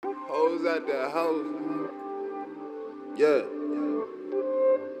at the house. Yeah.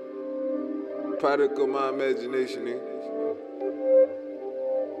 Product of my imagination, nigga.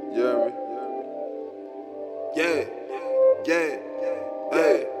 You hear me? Yeah. Yeah.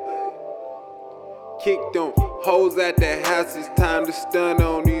 Hey. Kicked them hoes at the house, it's time to stun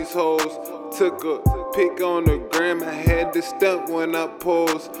on these hoes. Took a pic on the gram, I had to stunt when I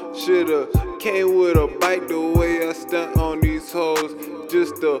posed. Shoulda came with a bike the way I stunt on these hoes.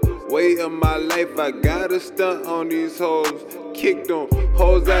 Just the way of my life, I gotta stunt on these hoes. Kicked them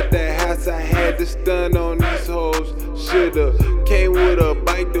hoes at the house, I had to stunt on these hoes. Shoulda came with a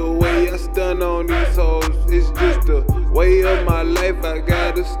bike the way I stunt on these hoes. It's just the way of my life, I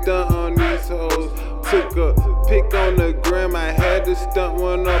gotta stunt on these hoes. Took a pic on the gram, I had to stunt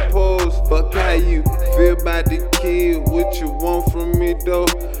when I posed. Fuck how you feel about the kid, what you want from me though?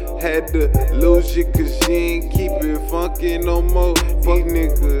 Had to lose you cause you ain't keep it funky no more. Fuck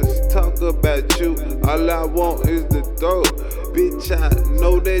niggas talk about you, all I want is the throat. Bitch, I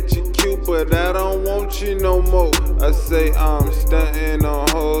know that you cute, but I don't want you no more. I say I'm stunting on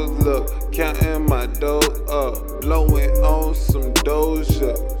hoes, look, counting my dough up, blowing on some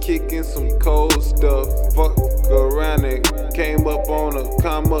Doja, kicking some cold stuff. Fuck around and came up on a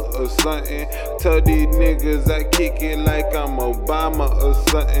comma or something. Tell these niggas I kick it like I'm Obama or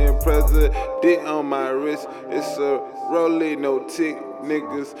something. President on my wrist, it's a rollie, no tick.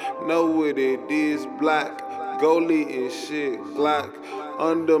 Niggas know what it is, black. Goalie and shit, Glock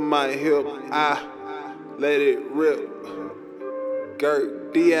under my hip, I let it rip.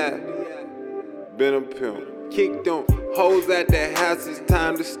 Gert D.I. been a pimp. Kicked them hoes at the house, it's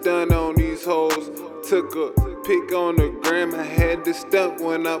time to stun on these hoes. Took a pic on the gram, I had to stunt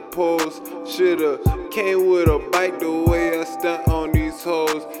when I posed. Shoulda came with a bike the way I stunt on these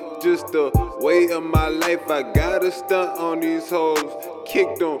hoes. Just the way of my life, I gotta stunt on these hoes.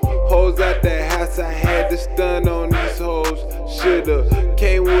 Kicked them hoes at the house, I had to stunt on these hoes. Shoulda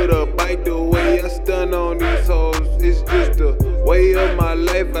came with a bike the way I stunt on these hoes. It's just the way of my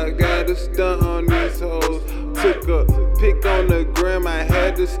life, I gotta stunt on these hoes. Took a pic on the gram, I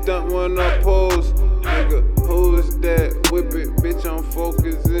had to stunt when I posed. Nigga, who is that? Whip it, bitch, I'm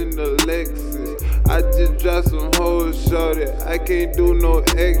focused in the Lexus. I just dropped some hoes, shorty, I can't do no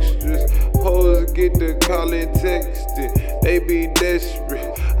extras. Hoes get the calling, texting, they be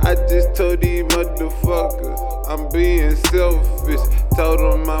desperate. I just told these motherfuckers I'm being selfish. Told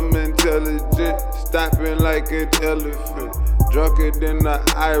them I'm intelligent, stopping like an elephant. Drunker than an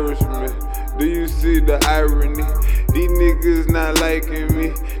Irishman, do you see the irony? These niggas not liking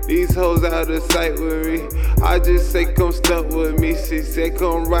me, these hoes out of sight with me. I just say come stunt with me, she said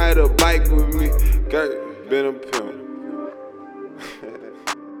come ride a bike with me. Gert, been a pimp.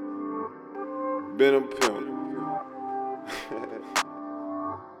 Been a pimp.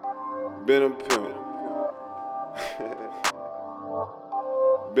 Been a pimp.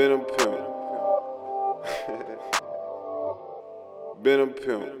 Been a pimp. Been a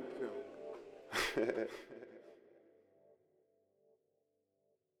pimp.